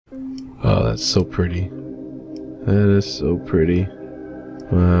Oh, that's so pretty. That is so pretty.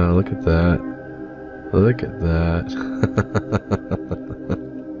 Wow, look at that. Look at that.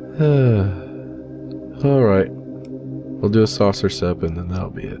 Alright. We'll do a saucer sep and then that'll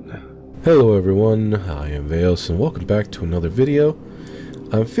be it. Hello everyone, I am Veos and welcome back to another video.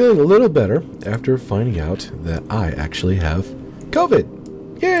 I'm feeling a little better after finding out that I actually have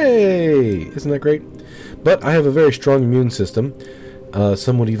COVID. Yay! Isn't that great? But I have a very strong immune system.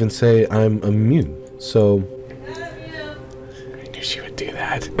 Some would even say I'm immune. So I knew she would do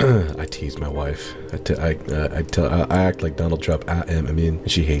that. I tease my wife. I act like Donald Trump. I am immune,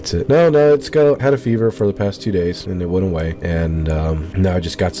 and she hates it. No, it's had a fever for the past 2 days, and it went away. And now I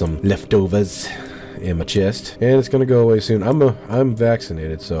just got some leftovers in my chest, and it's gonna go away soon. I'm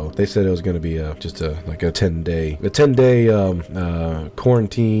vaccinated, so they said it was gonna be just a 10-day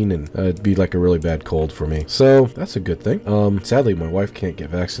quarantine, and it'd be like a really bad cold for me. So that's a good thing. Sadly, my wife can't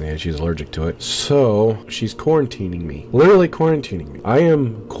get vaccinated; she's allergic to it. So she's quarantining me, literally quarantining me. I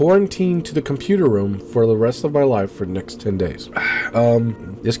am quarantined to the computer room for the rest of my life for the next 10 days.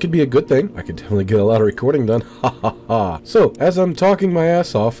 This could be a good thing. I could definitely get a lot of recording done. Ha ha ha. So as I'm talking my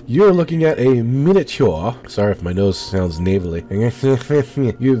ass off, you're looking at a miniature. Sorry if my nose sounds navally.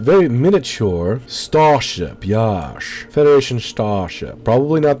 You very miniature starship, yash. Federation starship.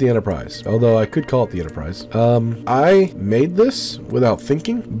 Probably not the Enterprise, although I could call it the Enterprise. I made this without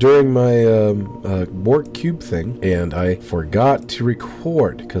thinking during my Borg cube thing, and I forgot to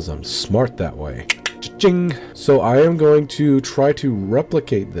record because I'm smart that way. Ching. So I am going to try to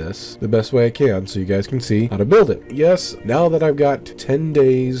replicate this the best way I can so you guys can see how to build it. Yes, now that I've got 10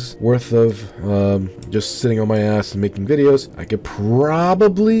 days worth of just sitting on my ass and making videos, I could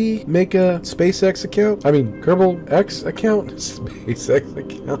probably make a SpaceX account. I mean, KerbalX account? SpaceX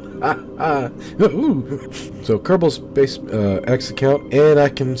account. So Kerbal SpaceX account, and I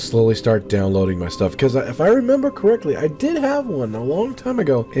can slowly start downloading my stuff. Because if I remember correctly, I did have one a long time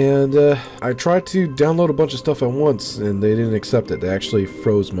ago, and I tried to download a bunch of stuff at once and they didn't accept it. They actually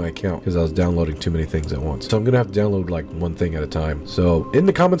froze my account because I was downloading too many things at once. So I'm gonna have to download like one thing at a time. So in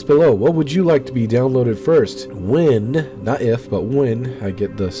the comments below, what would you like to be downloaded first? When, not if, but when I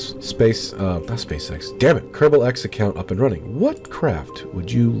get the not SpaceX, damn it, KerbalX account up and running. What craft would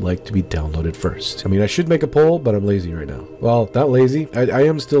you like to be downloaded first? I mean, I should make a poll, but I'm lazy right now. Well, not lazy. I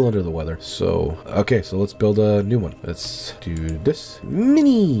am still under the weather. So, okay, so let's build a new one. Let's do this.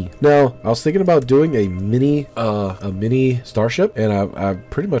 Mini. Now, I was thinking about doing a mini starship, and I've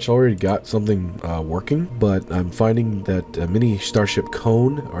pretty much already got something working, but I'm finding that a mini starship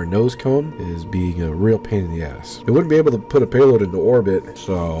cone or nose cone is being a real pain in the ass. It wouldn't be able to put a payload into orbit,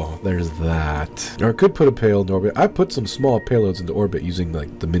 so there's that. Or I could put a payload in orbit. I put some small payloads into orbit using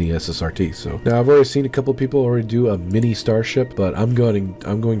like the mini SSRT. So now I've already seen a couple people already do a mini starship, but I'm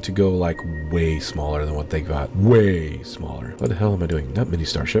going to go like way smaller than what they got. Way smaller. What the hell am I doing? Not mini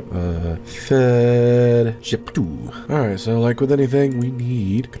starship. Ship 2. Alright, so like with anything, we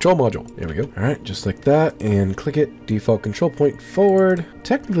need control module. There we go. Alright, just like that, and click it. Default control point forward.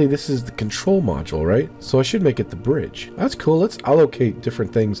 Technically, this is the control module, right? So I should make it the bridge. That's cool. Let's allocate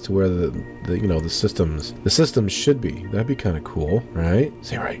different things to where the systems should be. That'd be kind of cool, right?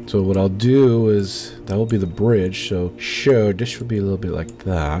 Say right. So what I'll do is that will be the bridge. So sure, this should be a little bit like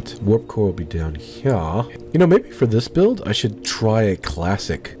that. Warp core will be down here. You know, maybe for this build, I should try a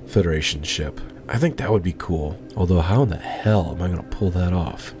classic Federation ship. I think that would be cool. Although, how in the hell am I going to pull that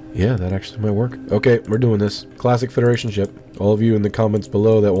off? Yeah, that actually might work. Okay, we're doing this. Classic Federation ship. All of you in the comments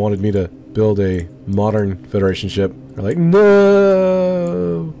below that wanted me to build a modern Federation ship are like,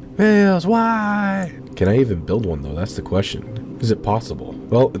 no! Mills, why? Can I even build one, though? That's the question. Is it possible?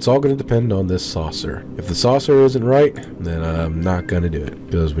 Well, it's all going to depend on this saucer. If the saucer isn't right, then I'm not going to do it.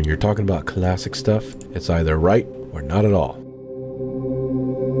 Because when you're talking about classic stuff, it's either right or not at all.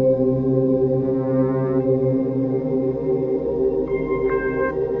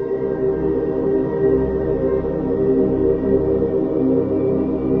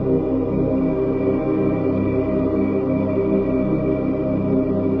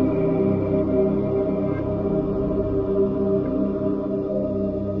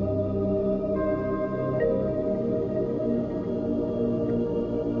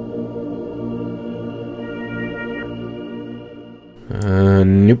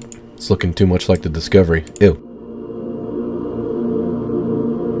 Nope. It's looking too much like the Discovery. Ew.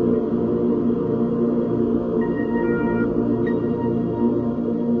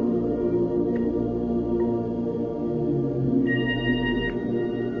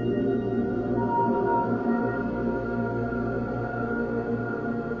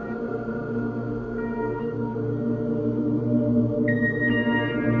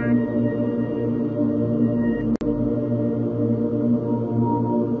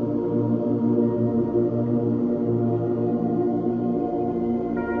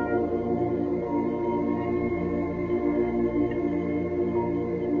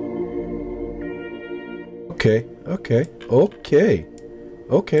 Okay, okay, okay,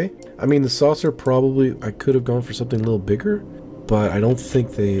 okay. I mean, the saucer probably, I could have gone for something a little bigger, but I don't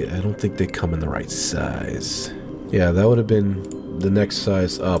think they come in the right size. Yeah, that would have been the next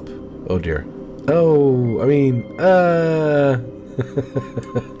size up. Oh dear. Oh, I mean,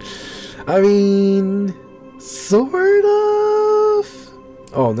 I mean, sort of.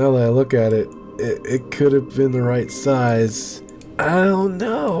 Oh, now that I look at it, it could have been the right size. I don't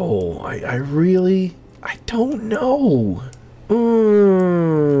know. I really, I don't know.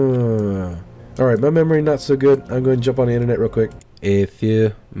 Alright, my memory not so good. I'm going to jump on the internet real quick. A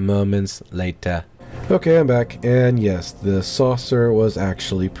few moments later. Okay, I'm back. And yes, the saucer was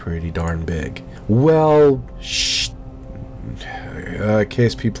actually pretty darn big. Well, shh.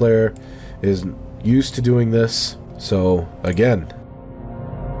 KSP player is used to doing this. So, again.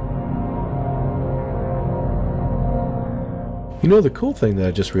 You know, the cool thing that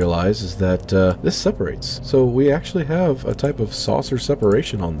I just realized is that this separates. So we actually have a type of saucer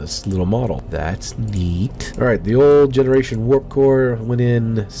separation on this little model. That's neat. Alright, the old generation warp core went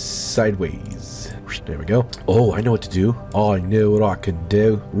in sideways. There we go. Oh, I know what to do. Oh, I know what I can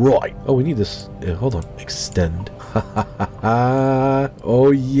do. Right. Oh, we need this. Hold on. Extend.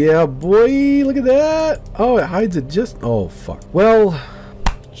 Oh, yeah, boy. Look at that. Oh, it hides it just... Oh, fuck. Well...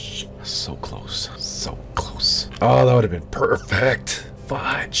 So close. So close. Oh, that would have been perfect.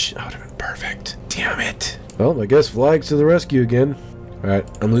 Fudge. That would have been perfect. Damn it. Well, I guess flags to the rescue again. Alright,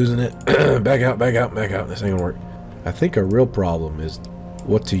 I'm losing it. Back out, back out, back out. This ain't gonna work. I think our real problem is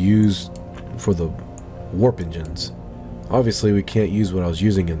what to use for the warp engines. Obviously, we can't use what I was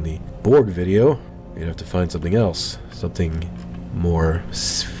using in the Borg video. We'd have to find something else. Something more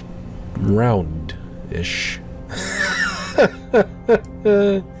round-ish.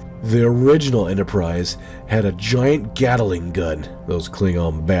 The original Enterprise had a giant Gatling gun. Those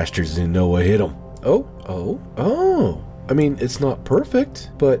Klingon bastards didn't know what hit them. Oh. I mean, it's not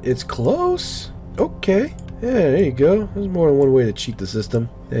perfect, but it's close. Okay. Yeah, there you go. There's more than one way to cheat the system.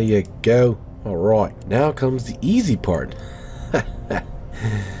 There you go. Alright. Now comes the easy part.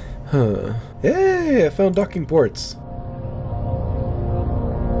 Huh. Hey, I found docking ports.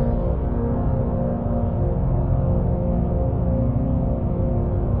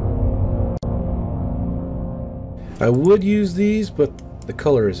 I would use these, but the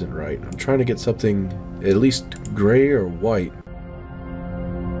color isn't right. I'm trying to get something at least gray or white.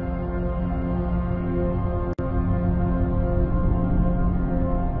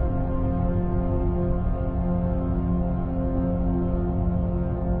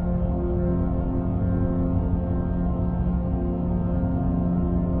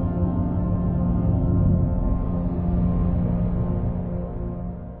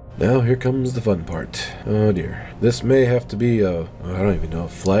 Now here comes the fun part. Oh dear. This may have to be I don't even know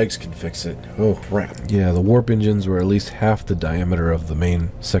if flags can fix it. Oh crap. Yeah, the warp engines were at least half the diameter of the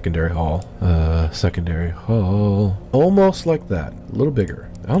main secondary hull. Secondary hull. Almost like that. A little bigger.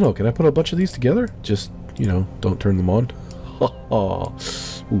 I don't know, can I put a bunch of these together? Just, you know, don't turn them on.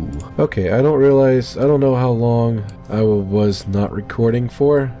 Ooh. Okay, I don't know how long I was not recording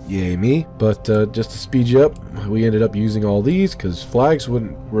for. Yay me. But just to speed you up, we ended up using all these because flags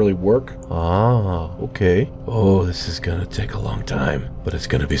wouldn't really work. Ah, okay. Oh, this is gonna take a long time, but it's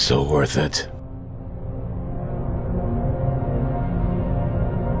gonna be so worth it.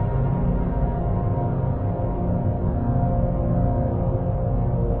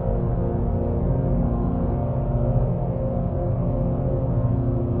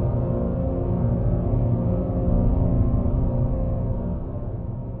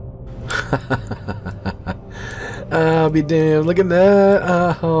 I'll be damned. Look at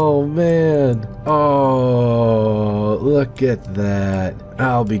that. Oh, man. Oh, look at that.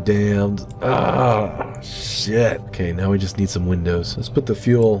 I'll be damned. Oh, shit. Okay, now we just need some windows. Let's put the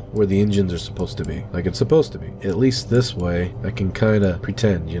fuel where the engines are supposed to be. Like it's supposed to be. At least this way, I can kind of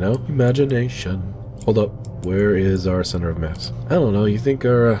pretend, you know? Imagination. Hold up. Where is our center of mass? I don't know. You think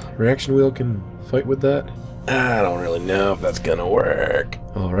our reaction wheel can fight with that? I don't really know if that's gonna work.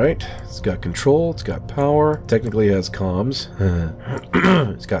 Alright, it's got control, it's got power, technically it has comms.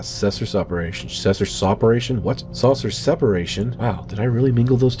 It's got saucer separation. What? Saucer separation? Wow, did I really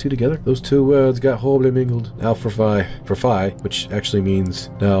mingle those two together? Those two words got horribly mingled. Now for phi, which actually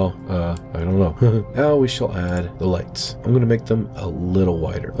means now, I don't know. Now we shall add the lights. I'm gonna make them a little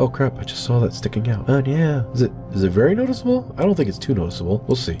wider. Oh crap, I just saw that sticking out. Oh yeah. Is it very noticeable? I don't think it's too noticeable.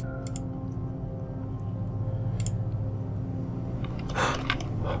 We'll see.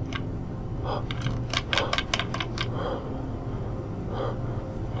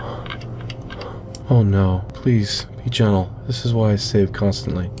 Oh no, Please, be gentle. This is why I save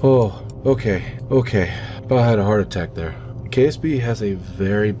constantly. Oh, okay. But I had a heart attack there. KSP has a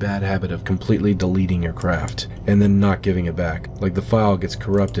very bad habit of completely deleting your craft and then not giving it back. Like the file gets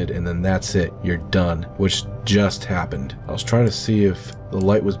corrupted and then that's it, you're done, which just happened. I was trying to see if the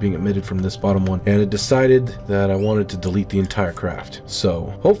light was being emitted from this bottom one and it decided that I wanted to delete the entire craft. So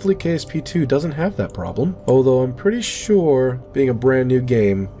hopefully KSP 2 doesn't have that problem, although I'm pretty sure, being a brand new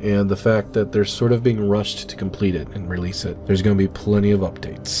game and the fact that they're sort of being rushed to complete it and release it, there's going to be plenty of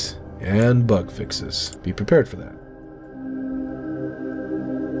updates and bug fixes. Be prepared for that.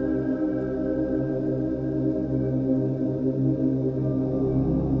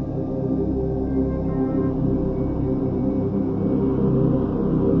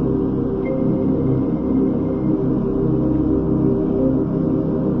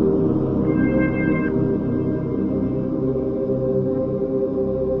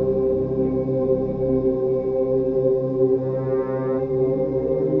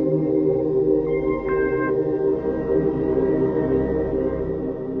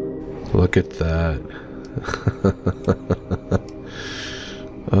 Look at that.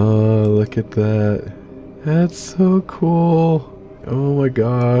 Oh, look at that. That's so cool. Oh my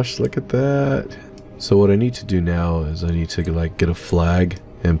gosh, look at that. So what I need to do now is I need to like get a flag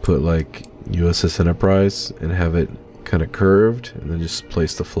and put like USS Enterprise and have it kind of curved and then just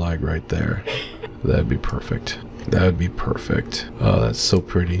place the flag right there. That'd be perfect. That would be perfect. Oh, that's so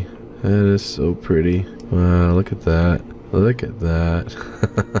pretty. That is so pretty. Wow, look at that. Look at that.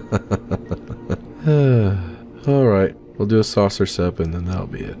 Alright, we'll do a saucer sep and then that'll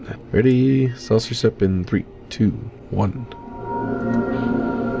be it. Ready? Saucer sep in 3, 2, 1.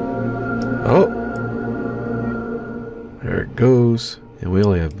 Oh! There it goes. And we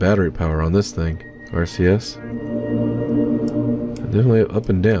only have battery power on this thing. RCS. Definitely up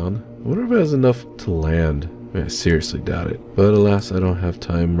and down. I wonder if it has enough to land. I seriously doubt it. But alas, I don't have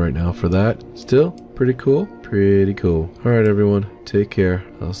time right now for that. Still, pretty cool. Pretty cool. Alright everyone, take care.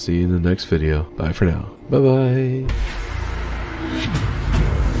 I'll see you in the next video. Bye for now. Bye bye.